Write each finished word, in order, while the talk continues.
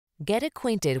Get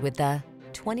acquainted with the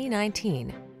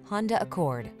 2019 Honda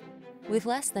Accord. With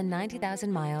less than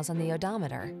 90,000 miles on the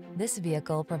odometer, this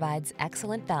vehicle provides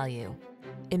excellent value.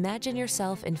 Imagine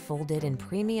yourself enfolded in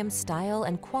premium style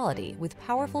and quality with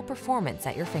powerful performance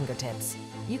at your fingertips.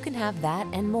 You can have that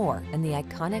and more in the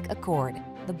iconic Accord,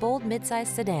 the bold midsize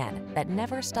sedan that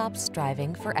never stops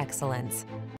striving for excellence.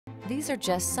 These are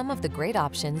just some of the great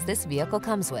options this vehicle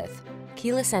comes with: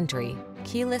 keyless entry,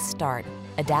 keyless start,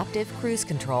 adaptive cruise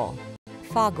control,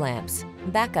 fog lamps,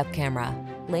 backup camera,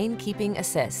 lane keeping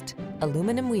assist,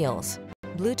 aluminum wheels,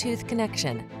 Bluetooth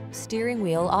connection, steering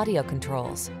wheel audio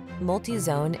controls,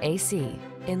 multi-zone AC.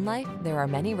 In life, there are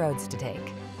many roads to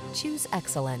take. Choose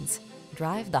excellence.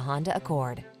 Drive the Honda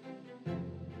Accord.